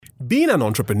Being an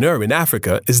entrepreneur in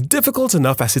Africa is difficult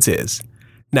enough as it is.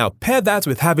 Now, pair that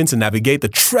with having to navigate the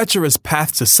treacherous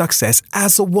path to success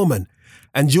as a woman,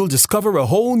 and you'll discover a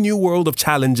whole new world of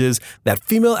challenges that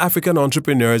female African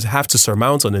entrepreneurs have to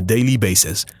surmount on a daily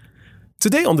basis.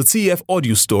 Today on the TEF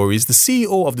Audio Stories, the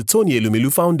CEO of the Tony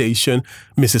Elumelu Foundation,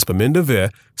 Mrs. Paminda Ver,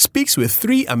 speaks with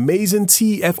three amazing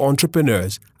TEF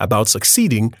entrepreneurs about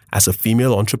succeeding as a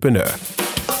female entrepreneur.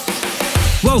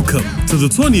 Welcome to the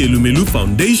Tony Elumelu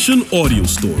Foundation Audio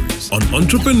Stories on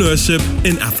entrepreneurship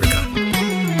in Africa.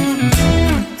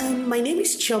 My name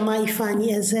is Chioma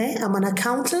I'm an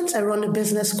accountant. I run a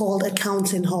business called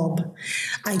Accounting Hub.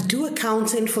 I do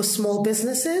accounting for small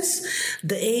businesses.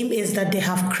 The aim is that they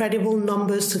have credible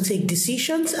numbers to take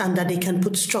decisions and that they can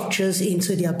put structures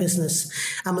into their business.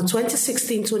 I'm a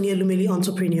 2016 Tony Elumelu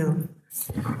Entrepreneur.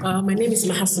 My name is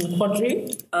Mahassin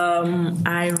Quadri.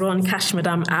 I run Cash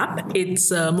Madam app.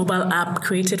 It's a mobile app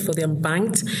created for the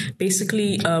unbanked.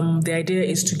 Basically, the idea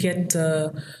is to get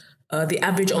the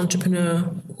average entrepreneur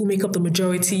who make up the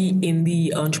majority in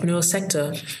the entrepreneurial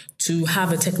sector to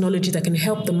have a technology that can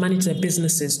help them manage their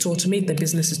businesses, to automate their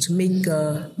businesses, to make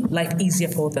life easier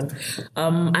for them.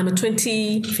 I'm a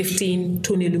 2015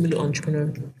 Tony Elumelu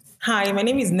Entrepreneur. Hi, my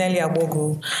name is Nelly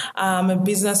Agbogu. I'm a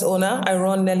business owner. I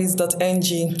run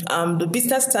Nellys.ng. The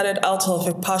business started out of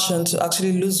a passion to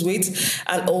actually lose weight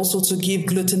and also to give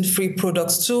gluten-free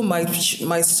products to my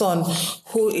son,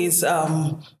 who is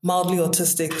mildly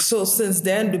autistic. So since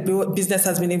then, the business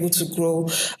has been able to grow.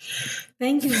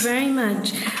 Thank you very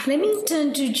much. Let me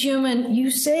turn to Chioma.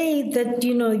 You say that,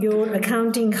 your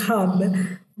accounting hub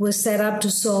was set up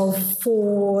to solve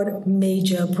 4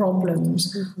 major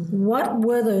problems. Mm-hmm. What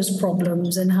were those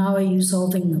problems and how are you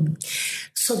solving them?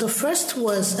 So the first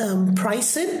was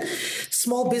pricing.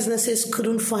 Small businesses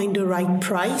couldn't find the right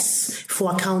price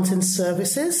for accounting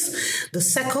services. The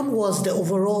second was the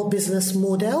overall business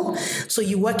model. So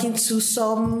you walk into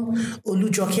some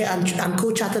Olujoke and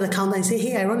co-chartered accountant and say,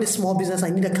 hey, I run a small business,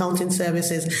 I need accounting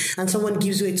services. And someone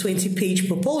gives you a 20-page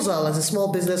proposal as a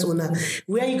small business owner.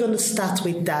 Where are you going to start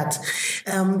with that?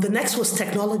 The next was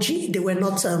technology. They were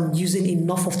not using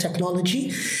enough of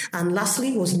technology. And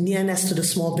lastly was nearness to the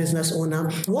small business owner.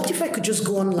 What if I could just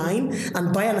go online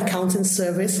and buy an accounting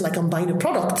service like I'm buying a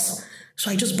product? So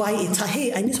I just buy it.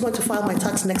 Hey, I need someone to file my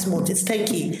tax next month. It's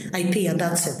 10K. I pay and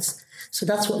that's it. So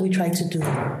that's what we try to do.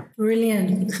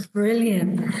 Brilliant.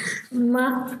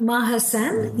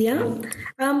 Mahassin, yeah?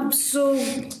 So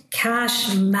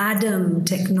Cash Madam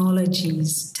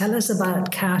Technologies. Tell us about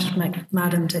Cash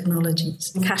Madam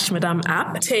Technologies. Cash Madam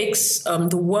app takes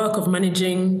the work of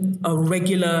managing a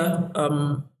regular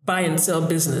buy and sell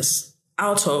business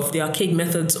out of the archaic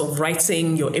methods of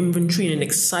writing your inventory in an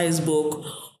exercise book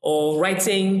or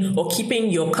writing or keeping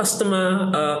your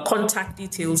customer contact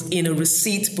details in a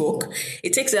receipt book.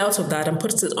 It takes it out of that and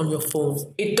puts it on your phone.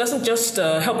 It doesn't just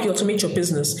help you automate your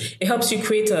business. It helps you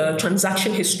create a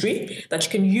transaction history that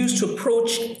you can use to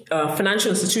approach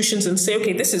financial institutions and say,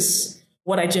 okay, this is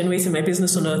what I generate in my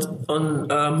business on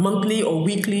a monthly or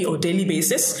weekly or daily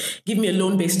basis. Give me a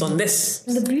loan based on this.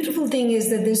 And the beautiful thing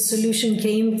is that this solution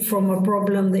came from a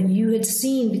problem that you had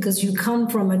seen because you come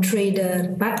from a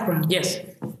trader background. Yes.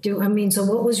 So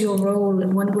what was your role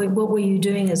and what were you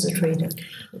doing as a trader?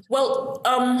 Well,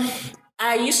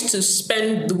 I used to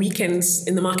spend the weekends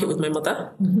in the market with my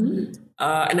mother. Mm-hmm.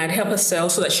 And I'd help her sell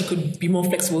so that she could be more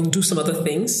flexible and do some other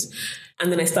things.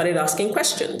 And then I started asking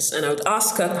questions, and I would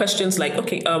ask her questions like,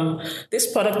 okay,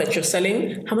 this product that you're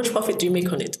selling, how much profit do you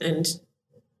make on it? And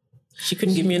she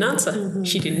couldn't give me an answer. Mm-hmm.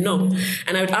 She didn't know.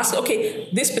 And I would ask, okay,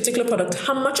 this particular product,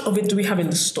 how much of it do we have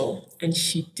in the store? And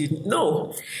she didn't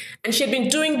know. And she had been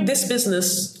doing this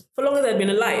business for longer than I'd been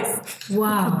alive.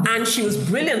 Wow. And she was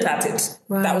brilliant at it.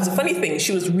 Wow. That was the funny thing.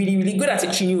 She was really, really good at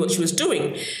it. She knew what she was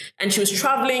doing. And she was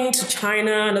traveling to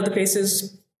China and other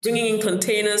places, bringing in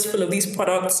containers full of these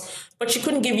products, but she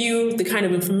couldn't give you the kind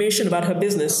of information about her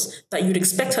business that you'd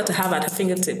expect her to have at her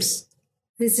fingertips.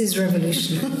 This is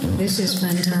revolutionary. This is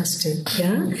fantastic.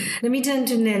 Yeah. Let me turn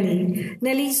to Nelly.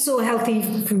 Nelly saw healthy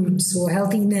foods or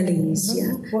healthy Nellys.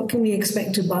 Yeah. What can we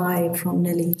expect to buy from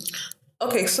Nelly?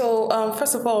 Okay, so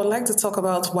first of all, I'd like to talk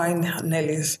about why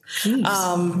Nellys.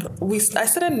 I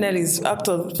started Nellys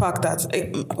after the fact that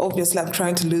obviously I'm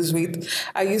trying to lose weight.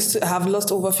 I used to have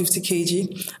lost over 50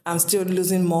 kg. I'm still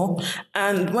losing more.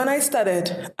 And when I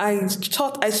started, I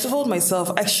told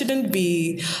myself I shouldn't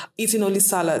be eating only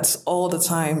salads all the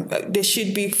time. There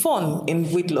should be fun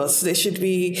in weight loss. There should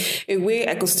be a way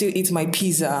I could still eat my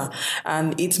pizza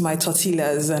and eat my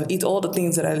tortillas and eat all the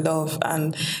things that I love.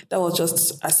 And that was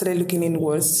just, I started looking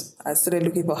inwards I started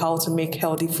looking for how to make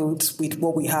healthy foods with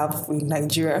what we have in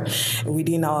Nigeria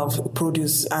within our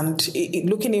produce. And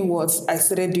looking inwards, I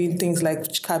started doing things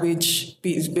like cabbage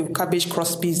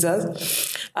crust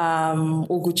pizzas,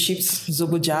 ugu chips,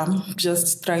 zobo jam,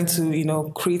 just trying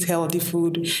to, create healthy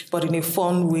food, but in a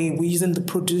fun way. We're using the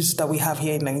produce that we have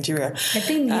here in Nigeria. I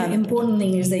think the important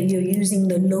thing is that you're using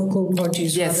the local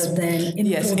produce rather than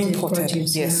imported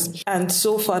produce. Yes. Yeah. And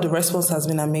so far, the response has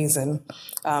been amazing.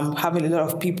 Having a lot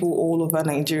of people all over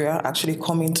Nigeria actually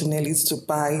coming to Nelly's to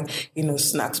buy,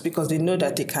 snacks, because they know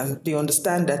that they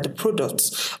understand that the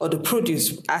products or the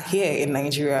produce are here in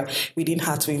Nigeria. We didn't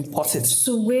have to import it.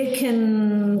 So where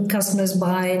can customers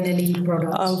buy Nelly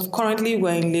products? Currently,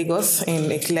 we're in Lagos, in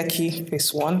Lekki,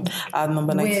 phase 1,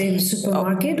 number 19. Where, in the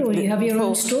supermarket, or you have your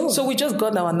own store? So we just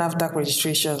got our NAFDAC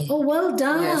registration. Oh, well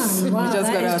done. Yes. Wow, we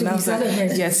just got our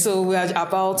NAFDAC. Yes, so we are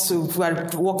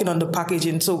working on the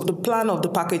packaging. So the plan of the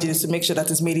packaging is to make sure that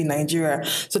it's made in Nigeria.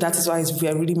 So that is why we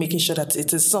are really making sure that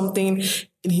it is something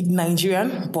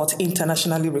Nigerian but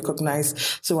internationally recognized.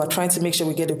 So we're trying to make sure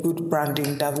we get a good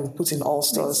branding that we'll put in all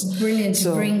stores. It's brilliant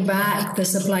to bring back the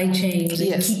supply chain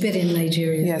and keep it in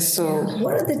Nigeria. Yes. So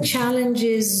what are the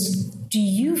challenges do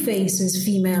you face as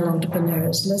female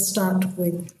entrepreneurs? Let's start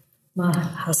with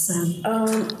Mahassin.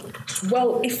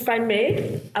 Well, if I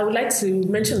may, I would like to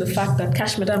mention the fact that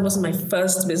Cash Madam wasn't my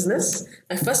first business.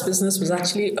 My first business was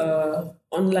actually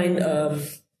online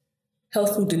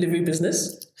health food delivery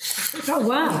business. Oh,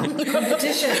 wow.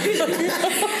 Competition.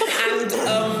 And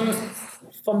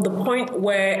from the point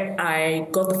where I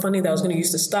got the funding that I was going to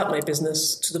use to start my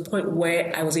business to the point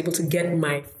where I was able to get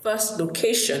my first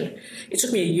location, it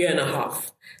took me 1.5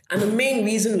 years. And the main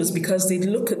reason was because they'd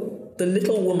look at the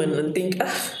little woman and think,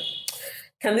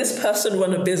 can this person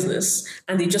run a business?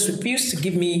 And they just refused to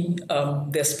give me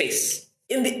their space.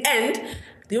 In the end,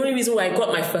 the only reason why I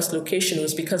got my first location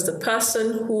was because the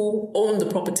person who owned the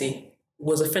property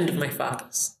was a friend of my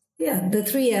father's. Yeah, the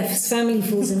 3 Fs, family,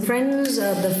 fools, and friends,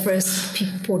 are the first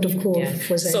port of call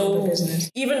for the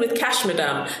business. Even with Cash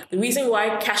Madam, the reason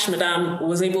why Cash Madam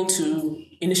was able to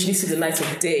initially see the light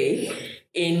of day,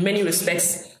 in many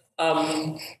respects,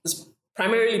 was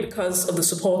primarily because of the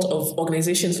support of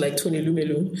organizations like Tony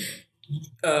Elumelu.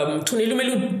 Tony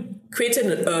Elumelu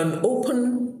created an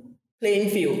open playing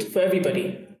field for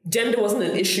everybody. Gender wasn't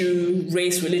an issue,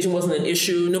 race, religion wasn't an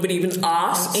issue, nobody even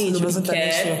asked, age wasn't an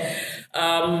issue.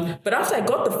 But after I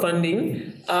got the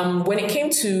funding, when it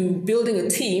came to building a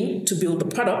team to build the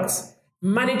product,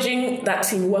 managing that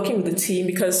team, working with the team,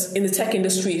 because in the tech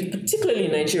industry, particularly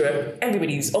in Nigeria,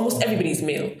 almost everybody's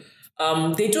male.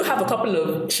 They do have a couple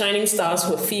of shining stars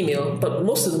who are female, but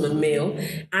most of them are male.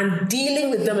 And dealing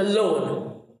with them alone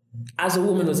as a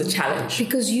woman was a challenge.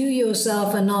 Because you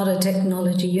yourself are not a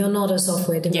technology, you're not a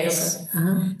software developer. Yes.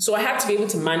 So I had to be able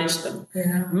to manage them.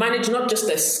 Yeah. Manage not just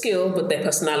their skill, but their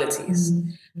personalities.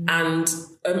 Mm-hmm. And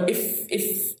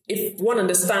if one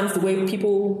understands the way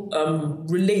people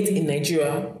relate in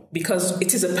Nigeria, because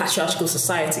it is a patriarchal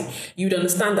society, you'd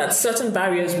understand that certain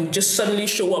barriers will just suddenly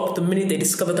show up the minute they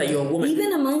discover that you're a woman.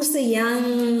 Even amongst the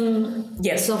young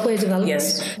software developers?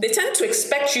 Yes. They tend to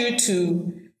expect you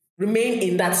to remain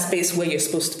in that space where you're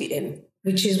supposed to be in.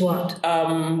 Which is what?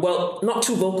 Well, not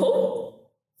too vocal.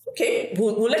 Okay,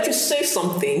 we'll let you say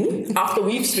something after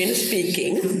we've finished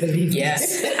speaking.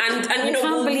 Yes. And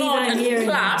we'll nod and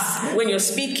clap when you're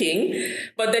speaking.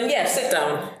 But then,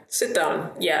 sit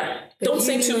down. Yeah. Don't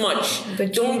say too much.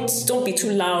 Don't be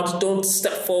too loud. Don't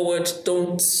step forward.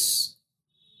 Don't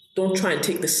try and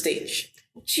take the stage.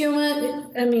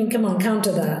 Chioma, come on,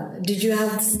 counter that. Did you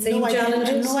have the same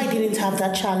challenges? No, I didn't have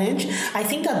that challenge. I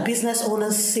think that business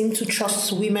owners seem to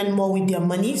trust women more with their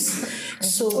monies.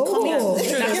 So that's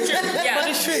true. Yeah,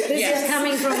 it's true. This is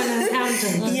coming from an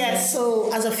accountant. Yes,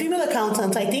 so as a female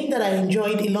accountant, I think that I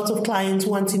enjoyed a lot of clients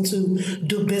wanting to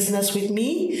do business with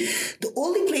me. The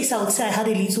only place I would say I had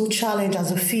a little challenge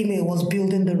as a female was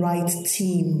building the right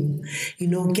team.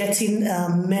 Getting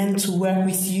men to work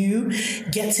with you,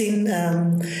 getting...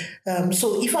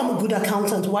 so if I'm a good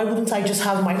accountant, why wouldn't I just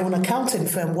have my own accounting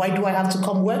firm? Why do I have to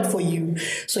come work for you?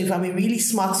 So if I'm a really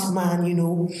smart man,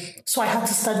 so I had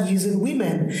to start using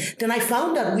women. Then I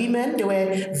found that there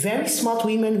were very smart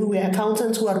women who were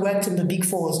accountants who had worked in the big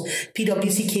fours,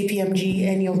 PwC, KPMG,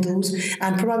 any of those.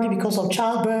 And probably because of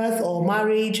childbirth or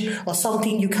marriage or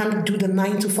something, you can't do the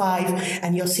 9 to 5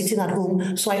 and you're sitting at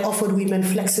home. So I offered women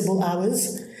flexible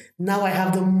hours. Now I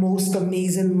have the most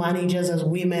amazing managers as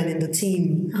women in the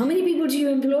team. How many people do you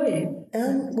employ?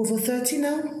 Over 30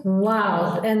 now.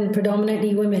 Wow. And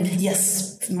predominantly women?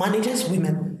 Yes. Managers,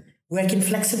 women. Working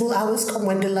flexible hours, come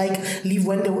when they like, leave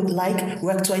when they would like,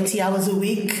 work 20 hours a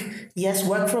week. Yes,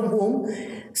 work from home,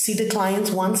 see the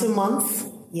clients once a month.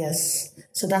 Yes.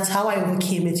 So that's how I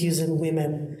overcame it using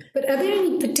women. But are there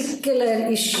any particular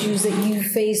issues that you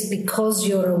face because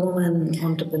you're a woman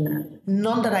entrepreneur?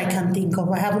 None that I can think of.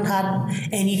 I haven't had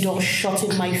any door shut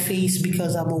in my face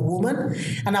because I'm a woman.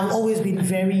 And I've always been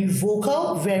very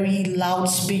vocal, very loud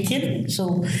speaking.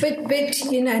 So, but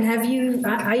and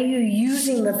are you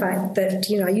using the fact that,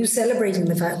 are you celebrating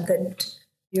the fact that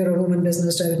you're a woman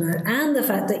business owner and the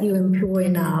fact that you employ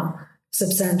now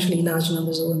substantially large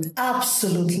numbers of women?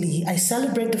 Absolutely. I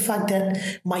celebrate the fact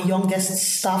that my youngest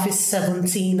staff is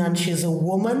 17 and she's a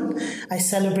woman. I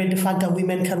celebrate the fact that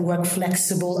women can work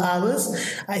flexible hours.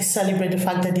 I celebrate the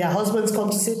fact that their husbands come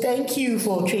to say, thank you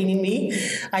for training me.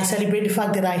 I celebrate the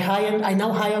fact that I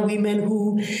now hire women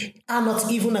who are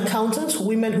not even accountants,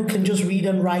 women who can just read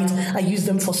and write. I use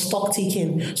them for stock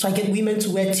taking. So I get women to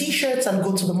wear t-shirts and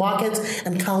go to the market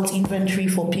and count inventory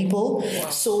for people. Wow.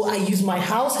 So I use my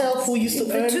house help who used to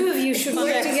earn. The two of you should work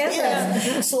together.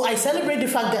 Yes. So I celebrate the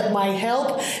fact that my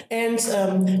help earns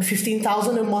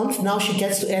 $15,000 a month. Now she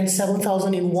gets to earn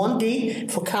 $7,000 in one day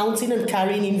for counting and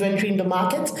carrying inventory in the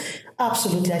market.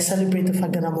 Absolutely, I celebrate the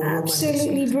fact that I'm a woman.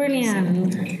 Absolutely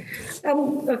brilliant.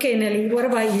 Okay, Nelly, what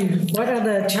about you? What are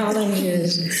the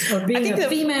challenges of being a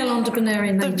female entrepreneur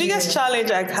in Nigeria? The biggest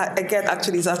challenge I get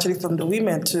is actually from the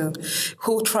women too,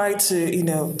 who try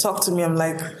to, talk to me. I'm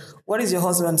like, what is your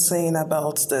husband saying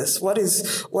about this? What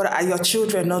are your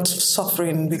children not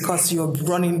suffering because you're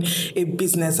running a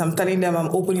business? I'm telling them I'm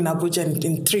opening Abuja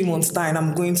in 3 months' time.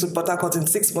 I'm going to Port Harcourt in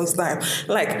 6 months' time.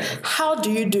 Like, how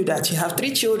do you do that? You have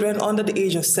 3 children under the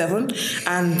age of 7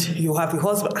 and you have a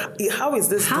husband. How is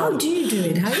this How done? do you do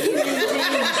it? How do you maintain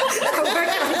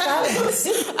balance?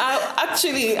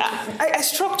 I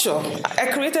structure. I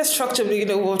created structure,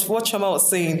 what Chioma was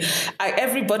saying.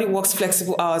 Everybody works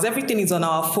flexible hours. Everything is on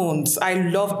our phones. I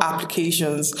love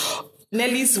applications.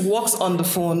 Nelly's works on the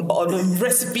phone, on the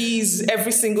recipes,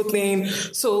 every single thing.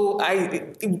 So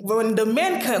when the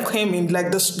men came in,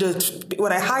 like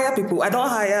when I hire people, I don't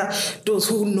hire those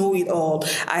who know it all.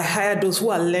 I hire those who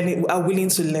are willing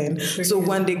to learn. So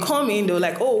when they come in, they're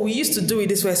like, oh, we used to do it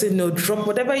this way. I said, no, drop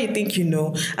whatever you think you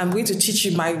know. I'm going to teach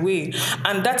you my way.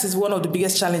 And that is one of the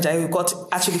biggest challenge I got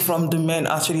actually from the men,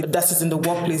 that is in the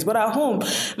workplace. But at home,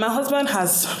 my husband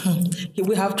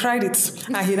we have tried it.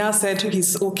 And he now said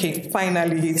he's okay.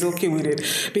 Finally, he's okay with it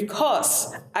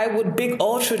because I would bake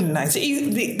all children nice.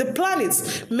 The plan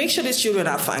is make sure these children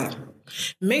are fine.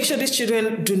 Make sure these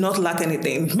children do not lack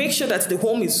anything. Make sure that the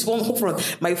home is home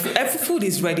front. Every food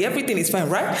is ready. Everything is fine,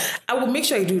 right? I will make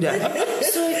sure I do that.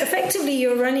 So effectively,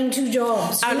 you're running 2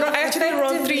 jobs. I actually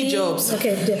run 3 jobs.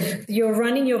 Okay, you're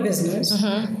running your business.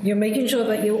 Mm-hmm. You're making sure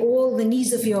that all the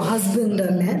needs of your husband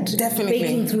are met. Definitely.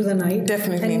 Baking through the night.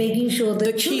 Definitely. And making sure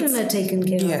the children are taken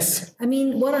care of. Yes. I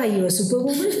mean, what are you, a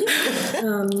superwoman?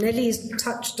 Nelly's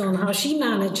touched on how she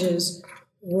manages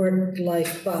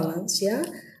work-life balance, yeah?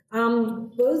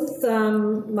 Both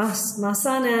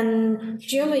Mahassin and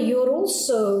Chioma, you're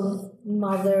also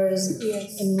mothers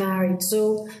and married.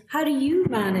 So how do you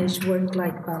manage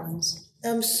work-life balance?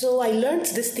 So I learned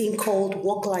this thing called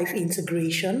work-life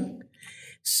integration.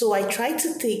 So I try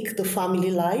to take the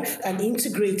family life and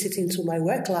integrate it into my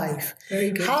work life.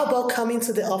 Very good. How about coming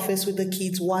to the office with the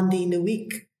kids 1 day in a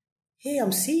week? Hey,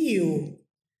 I'm seeing you.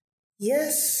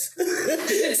 Yes.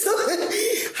 So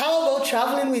how about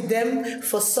traveling with them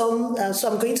for some?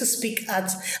 So I'm going to speak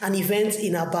at an event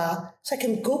in Aba. So I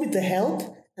can go with the help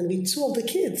and with 2 of the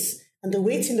kids. And they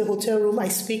wait in the hotel room. I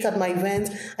speak at my event.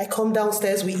 I come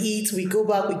downstairs. We eat. We go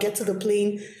back. We get to the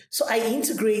plane. So I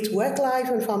integrate work life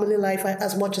and family life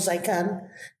as much as I can.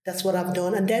 That's what I've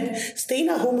done. And then staying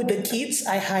at home with the kids,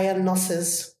 I hire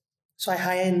nurses. So I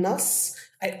hire a nurse.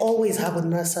 I always have a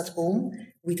nurse at home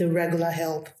with a regular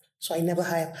help. So I never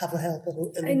have a help.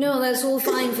 I know, that's all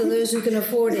fine for those who can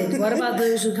afford it. What about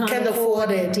those who can't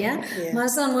afford it? Yeah?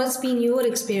 Mahassin, what's been your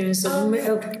experience of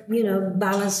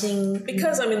balancing?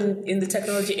 Because I'm in the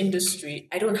technology industry,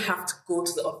 I don't have to go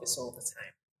to the office all the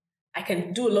time. I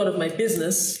can do a lot of my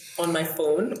business on my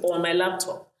phone or on my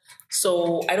laptop.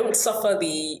 So I don't suffer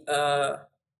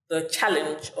the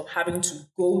challenge of having to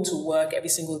go to work every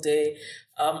single day.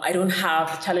 I don't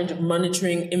have the challenge of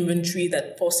monitoring inventory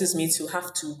that forces me to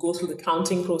have to go through the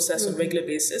counting process on a regular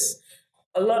basis.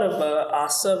 A lot of our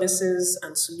services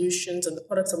and solutions and the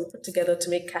products that we put together to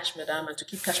make Cash Madam and to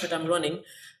keep Cash Madam running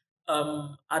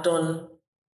are done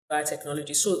by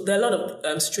technology. So there are a lot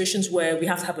of situations where we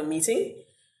have to have a meeting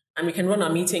and we can run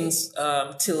our meetings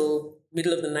till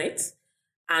middle of the night.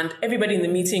 And everybody in the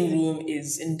meeting room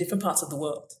is in different parts of the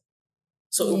world.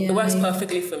 So it works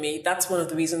perfectly for me. That's one of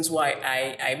the reasons why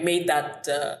I made that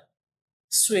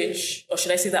switch, or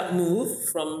should I say that move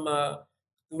from the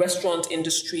restaurant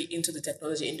industry into the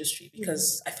technology industry,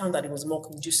 because I found that it was more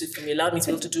conducive for me, allowed me to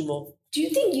be able to do more. Do you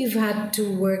think you've had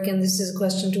to work, and this is a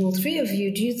question to all three of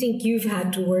you, do you think you've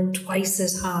had to work twice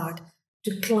as hard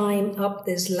to climb up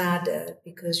this ladder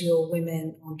because you're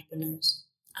women entrepreneurs?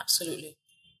 Absolutely.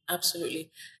 Absolutely.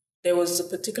 There was a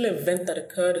particular event that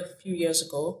occurred a few years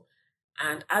ago,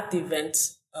 and at the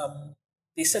event,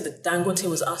 they said that Dangote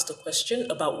was asked a question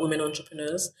about women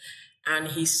entrepreneurs, and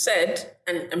he said,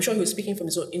 and I'm sure he was speaking from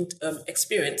his own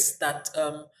experience, that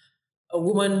a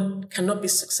woman cannot be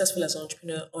successful as an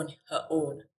entrepreneur on her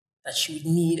own, that she would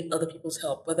need other people's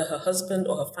help, whether her husband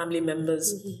or her family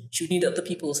members, she would need other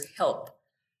people's help.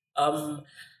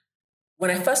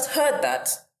 When I first heard that,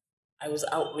 I was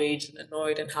outraged and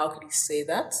annoyed, and how could he say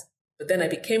that? But then I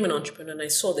became an entrepreneur and I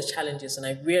saw the challenges, and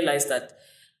I realized that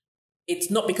it's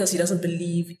not because he doesn't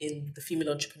believe in the female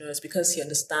entrepreneur, it's because he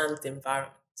understands the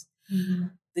environment. Mm-hmm.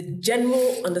 The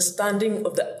general understanding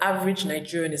of the average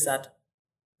Nigerian is that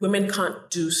women can't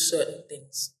do certain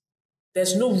things.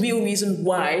 There's no real reason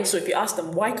why. So if you ask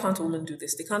them, why can't a woman do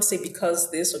this? They can't say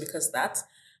because this or because that.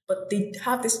 But they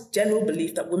have this general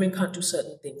belief that women can't do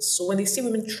certain things. So when they see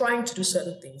women trying to do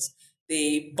certain things,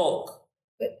 they balk.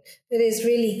 But it is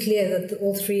really clear that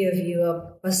all three of you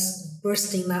are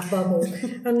bursting that bubble.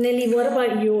 Nelly, what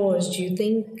about yours? Do you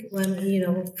think,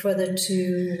 further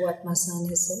to what Mahassin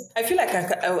has said? I feel like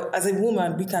as a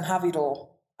woman, we can have it all.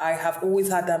 I have always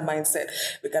had that mindset.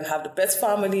 We can have the best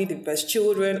family, the best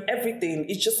children, everything.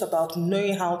 It's just about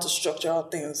knowing how to structure our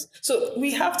things. So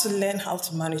we have to learn how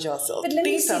to manage ourselves. But let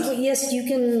me see, yes, you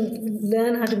can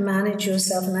learn how to manage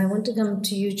yourself. And I want to come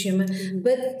to you, Chioma. Mm-hmm.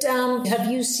 But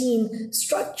have you seen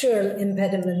structural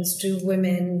impediments to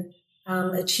women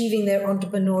achieving their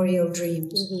entrepreneurial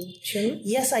dreams? Mm-hmm.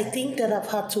 Yes, I think that I've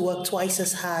had to work twice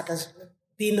as hard as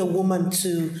being a woman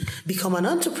to become an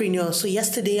entrepreneur. So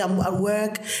yesterday I'm at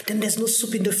work, then there's no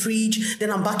soup in the fridge,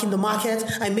 then I'm back in the market,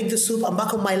 I make the soup, I'm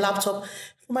back on my laptop.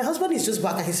 My husband is just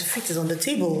back and his feet is on the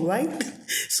table, right?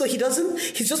 So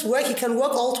he's just work, he can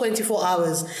work all 24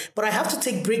 hours. But I have to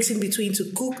take breaks in between to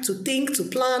cook, to think, to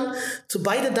plan, to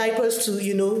buy the diapers,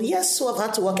 so I've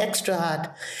had to work extra hard.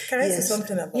 Can I say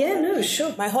something about that? Yeah, no,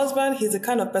 sure. My husband, he's the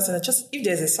kind of person that just, if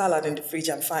there's a salad in the fridge,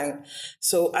 I'm fine.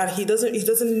 So, and it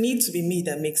doesn't need to be me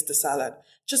that makes the salad.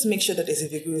 Just make sure that there's a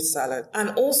good salad.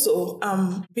 And also,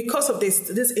 because of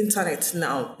this internet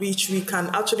now, which we can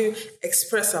actually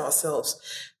express ourselves,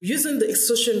 using the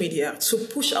social media to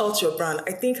push out your brand,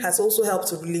 I think has also helped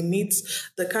to limit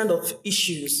the kind of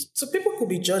issues. So people could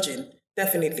be judging,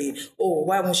 definitely,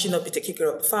 why won't she not be taking care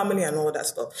of the family and all that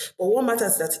stuff? But what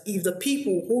matters is that if the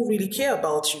people who really care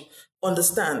about you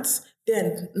understand,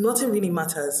 then nothing really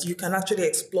matters. You can actually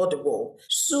explore the world.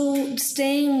 So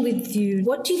staying with you,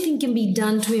 what do you think can be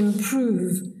done to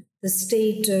improve the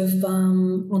state of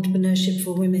entrepreneurship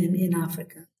for women in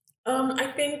Africa?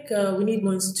 I think we need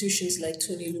more institutions like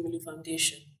Tony Elumelu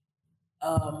Foundation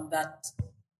that,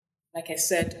 like I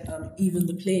said, even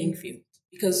the playing field.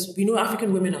 Because we know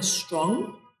African women are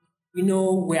strong, we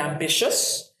know we're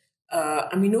ambitious,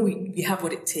 and we know we have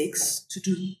what it takes to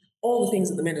do all the things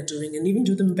that the men are doing and even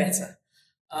do them better.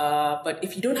 But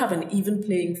if you don't have an even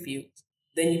playing field,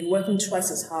 then you're working twice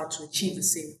as hard to achieve the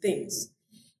same things.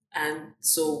 And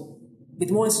so with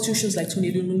more institutions like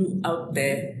Tony Elumelu out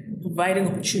there, providing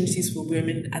opportunities for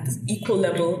women at the equal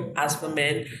level as for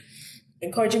men,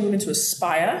 encouraging women to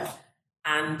aspire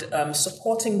and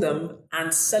supporting them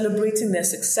and celebrating their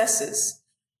successes,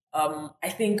 I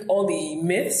think all the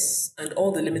myths and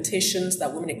all the limitations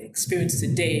that women experience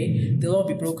today, they'll all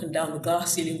be broken down. The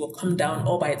glass ceiling will come down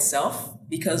all by itself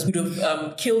because we'd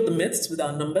have killed the myths with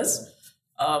our numbers,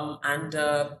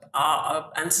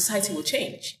 and society will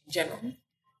change in general.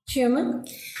 Chioma?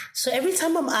 So every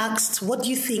time I'm asked, what do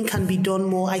you think can be done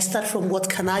more? I start from what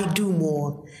can I do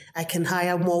more? I can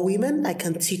hire more women. I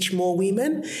can teach more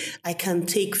women. I can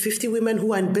take 50 women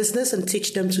who are in business and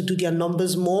teach them to do their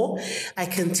numbers more. I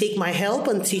can take my help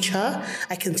and teach her.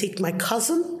 I can take my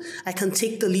cousin. I can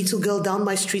take the little girl down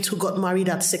my street who got married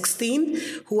at 16,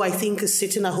 who I think is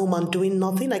sitting at home and doing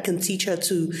nothing. I can teach her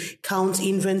to count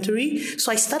inventory.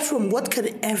 So I start from what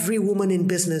can every woman in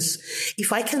business?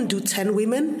 If I can do 10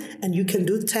 women and you can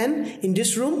do 10 in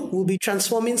this room, we'll be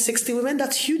transforming 60 women.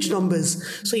 That's huge numbers.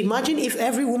 So imagine if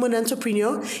every woman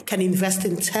entrepreneur can invest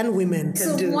in 10 women.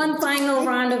 So one final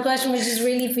round of questions, which is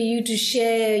really for you to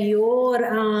share your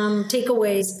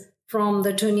takeaways from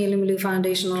the Tony Elumelu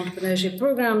Foundation Entrepreneurship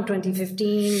Program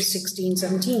 2015, 16,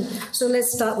 17. So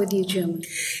let's start with you, Chioma.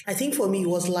 I think for me, it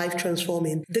was life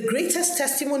transforming. The greatest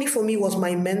testimony for me was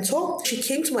my mentor. She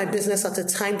came to my business at a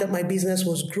time that my business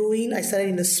was growing. I started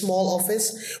in a small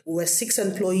office. We were 6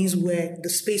 employees where the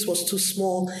space was too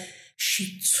small.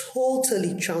 She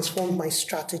totally transformed my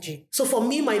strategy. So for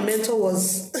me, my mentor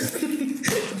was...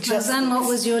 Mahassin, what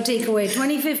was your takeaway?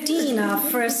 2015, our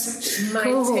first My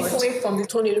cohort. takeaway from the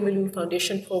Tony Elumelu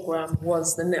Foundation program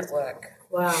was the network.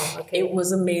 Wow. Okay. It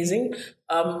was amazing.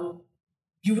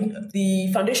 The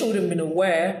foundation would have been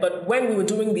aware, but when we were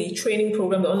doing the training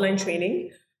program, the online training,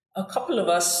 a couple of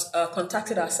us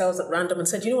contacted ourselves at random and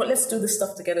said, you know what, let's do this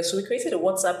stuff together. So we created a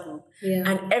WhatsApp group. Yeah.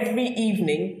 And every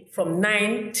evening from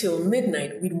 9 till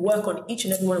midnight, we'd work on each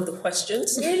and every one of the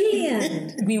questions.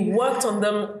 Brilliant. We worked on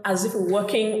them as if we were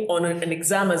working on an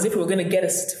exam, as if we were going to get a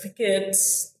certificate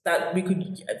that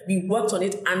we worked on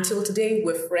it until today.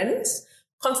 We're friends,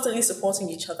 constantly supporting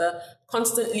each other,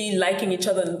 constantly liking each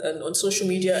other on social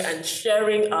media and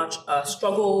sharing our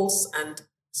struggles and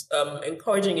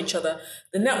encouraging each other.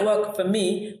 The network for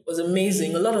me was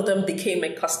amazing. A lot of them became my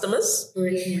customers.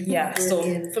 Brilliant. Yeah.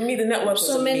 Brilliant. So for me, the network was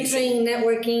amazing. Mentoring,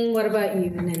 networking, what about you,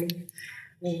 Nelly?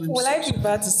 Will I be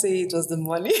bad to say it was the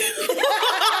money?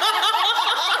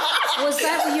 Was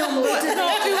that your motivation? No,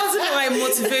 it wasn't my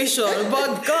motivation,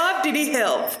 but God did He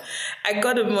help. I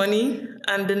got the money,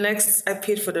 and the next I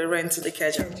paid for the rent to the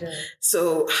kitchen.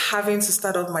 So having to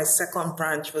start off my second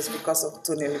branch was because of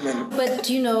Tony Elumelu. But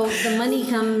the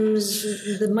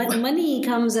money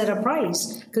comes at a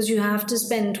price, because you have to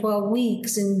spend 12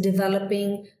 weeks in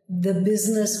developing the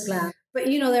business plan. But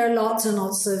there are lots and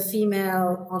lots of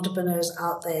female entrepreneurs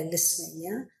out there listening.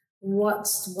 Yeah,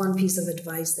 what's one piece of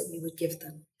advice that you would give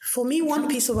them? For me, one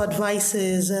piece of advice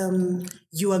is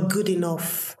you are good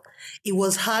enough. It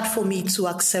was hard for me to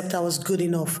accept I was good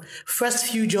enough. First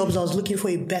few jobs, I was looking for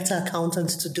a better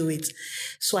accountant to do it.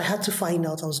 So I had to find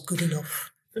out I was good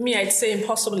enough. For me, I'd say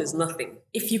impossible is nothing.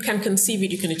 If you can conceive it,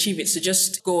 you can achieve it. So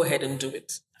just go ahead and do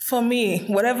it. For me,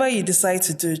 whatever you decide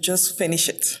to do, just finish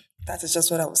it. That is just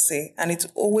what I would say. And it's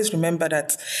always remember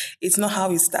that it's not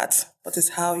how you start, but it's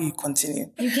how you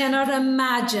continue. You cannot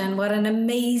imagine what an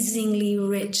amazingly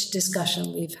rich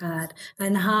discussion we've had,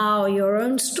 and how your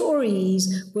own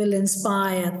stories will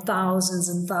inspire thousands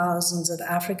and thousands of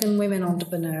African women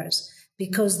entrepreneurs,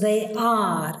 because they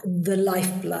are the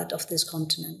lifeblood of this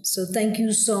continent. So thank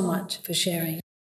you so much for sharing.